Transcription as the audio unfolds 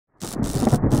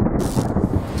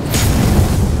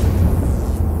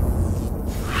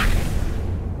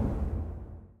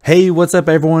Hey, what's up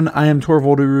everyone? I am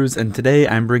Torvolduruz and today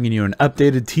I'm bringing you an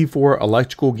updated T4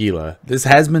 electrical Gila. This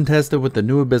has been tested with the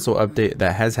new Abyssal update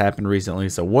that has happened recently,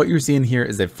 so what you're seeing here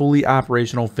is a fully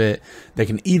operational fit that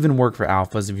can even work for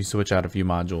alphas if you switch out a few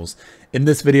modules. In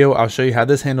this video, I'll show you how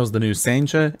this handles the new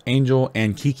Sancha, Angel,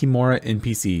 and Kikimora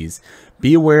NPCs.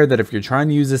 Be aware that if you're trying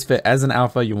to use this fit as an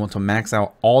alpha, you want to max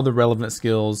out all the relevant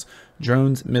skills,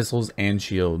 drones, missiles, and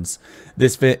shields.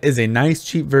 This fit is a nice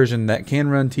cheap version that can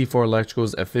run T4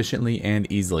 electricals efficiently and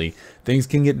easily. Things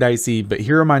can get dicey, but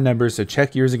here are my numbers, so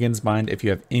check yours against mine if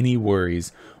you have any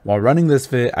worries. While running this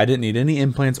fit, I didn't need any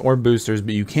implants or boosters,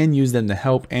 but you can use them to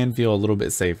help and feel a little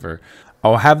bit safer.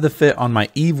 I'll have the fit on my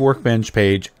Eve workbench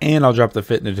page, and I'll drop the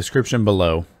fit in the description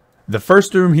below. The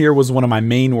first room here was one of my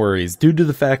main worries due to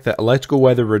the fact that electrical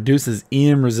weather reduces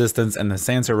EM resistance and the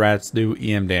Sansa rats do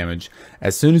EM damage.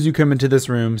 As soon as you come into this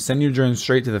room, send your drone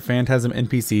straight to the Phantasm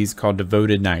NPCs called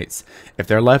Devoted Knights. If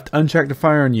they're left unchecked to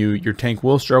fire on you, your tank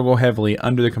will struggle heavily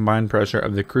under the combined pressure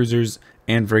of the cruisers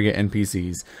and frigate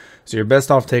NPCs. So you're best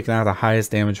off taking out the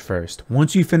highest damage first.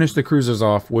 Once you finish the cruisers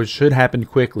off, which should happen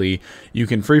quickly, you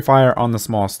can free fire on the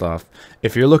small stuff.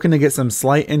 If you're looking to get some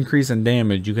slight increase in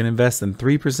damage, you can invest in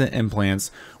 3% implants,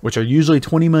 which are usually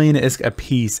 20 million ISK a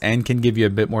piece and can give you a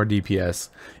bit more DPS.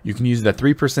 You can use the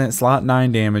 3% slot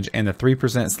 9 damage and the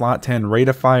 3% slot 10 rate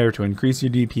of fire to increase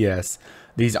your DPS.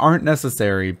 These aren't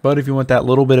necessary, but if you want that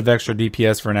little bit of extra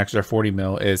DPS for an extra 40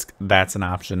 mil ISK, that's an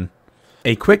option.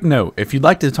 A quick note, if you'd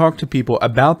like to talk to people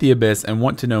about the Abyss and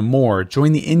want to know more,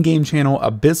 join the in-game channel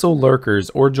Abyssal Lurkers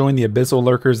or join the Abyssal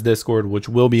Lurkers Discord, which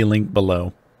will be linked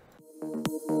below.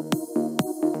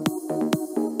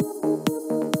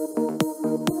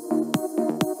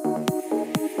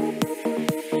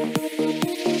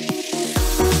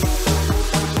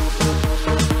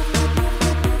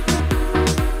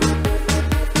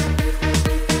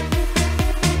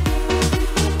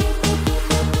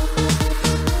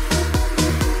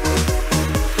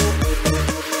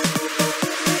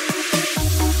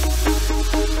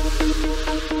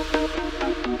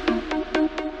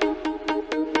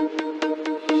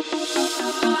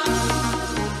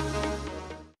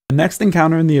 The next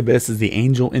encounter in the Abyss is the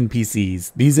Angel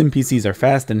NPCs. These NPCs are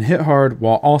fast and hit hard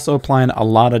while also applying a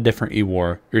lot of different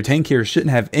E-War. Your tank here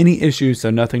shouldn't have any issues, so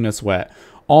nothing to sweat.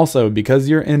 Also, because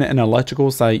you're in an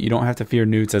electrical site, you don't have to fear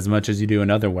newts as much as you do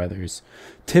in other weathers.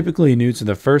 Typically, newts are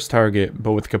the first target,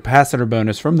 but with capacitor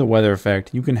bonus from the weather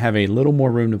effect, you can have a little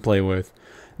more room to play with.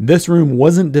 This room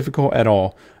wasn't difficult at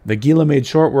all. The Gila made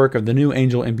short work of the new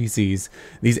Angel NPCs.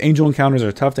 These Angel encounters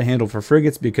are tough to handle for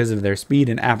frigates because of their speed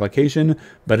and application,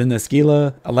 but in this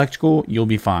Gila electrical, you'll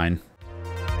be fine.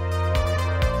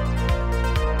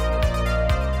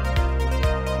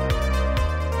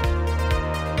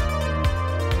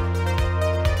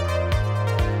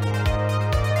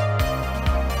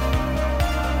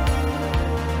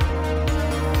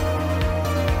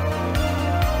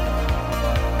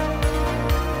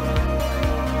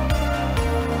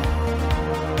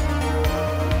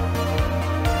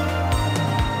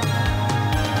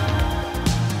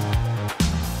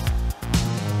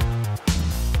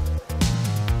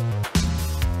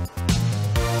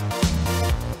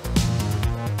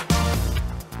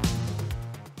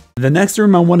 The next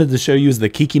room I wanted to show you is the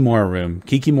Kikimora room.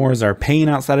 Kikimoras are paying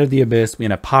outside of the Abyss,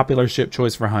 being a popular ship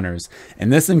choice for hunters. In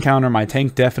this encounter, my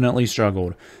tank definitely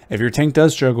struggled. If your tank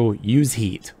does struggle, use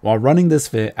heat. While running this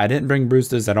fit, I didn't bring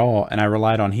boosters at all, and I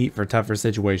relied on heat for tougher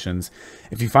situations.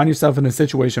 If you find yourself in a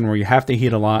situation where you have to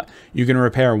heat a lot, you can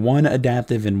repair one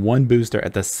adaptive and one booster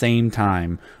at the same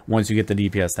time once you get the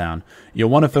DPS down. You'll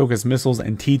want to focus missiles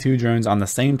and T2 drones on the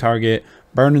same target,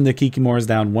 burning the Kikimoras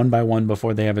down one by one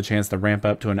before they have a chance to ramp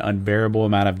up to an unbearable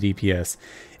amount of DPS.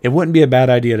 It wouldn't be a bad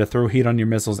idea to throw heat on your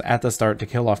missiles at the start to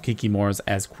kill off Kikimoras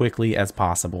as quickly as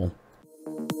possible.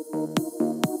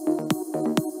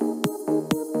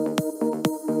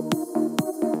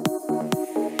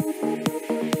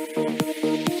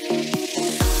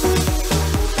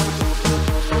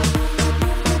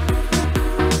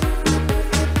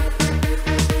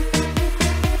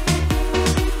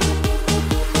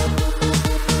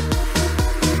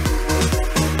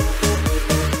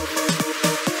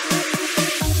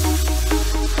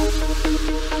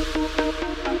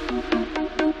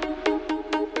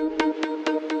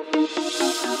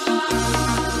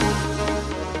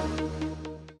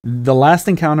 The last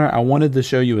encounter I wanted to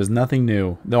show you is nothing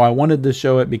new, though I wanted to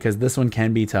show it because this one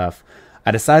can be tough.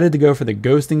 I decided to go for the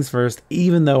ghostings first,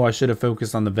 even though I should have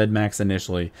focused on the Vedmax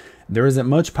initially. There isn't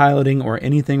much piloting or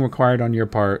anything required on your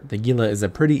part. The Gila is a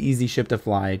pretty easy ship to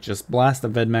fly. Just blast the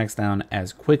Vedmax down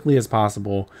as quickly as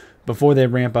possible before they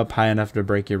ramp up high enough to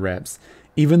break your reps.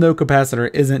 Even though Capacitor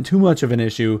isn't too much of an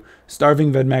issue,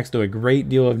 starving Vedmax do a great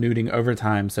deal of nuding over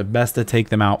time, so best to take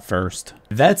them out first.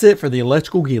 That's it for the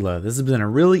electrical Gila. This has been a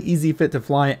really easy fit to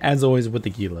fly as always with the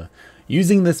Gila.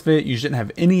 Using this fit, you shouldn't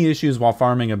have any issues while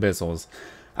farming Abyssals.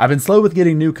 I've been slow with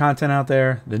getting new content out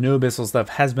there. The new Abyssal stuff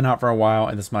has been out for a while,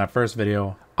 and this is my first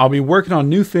video. I'll be working on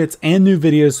new fits and new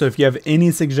videos, so if you have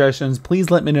any suggestions,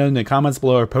 please let me know in the comments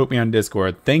below or poke me on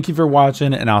Discord. Thank you for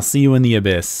watching, and I'll see you in the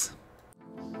Abyss.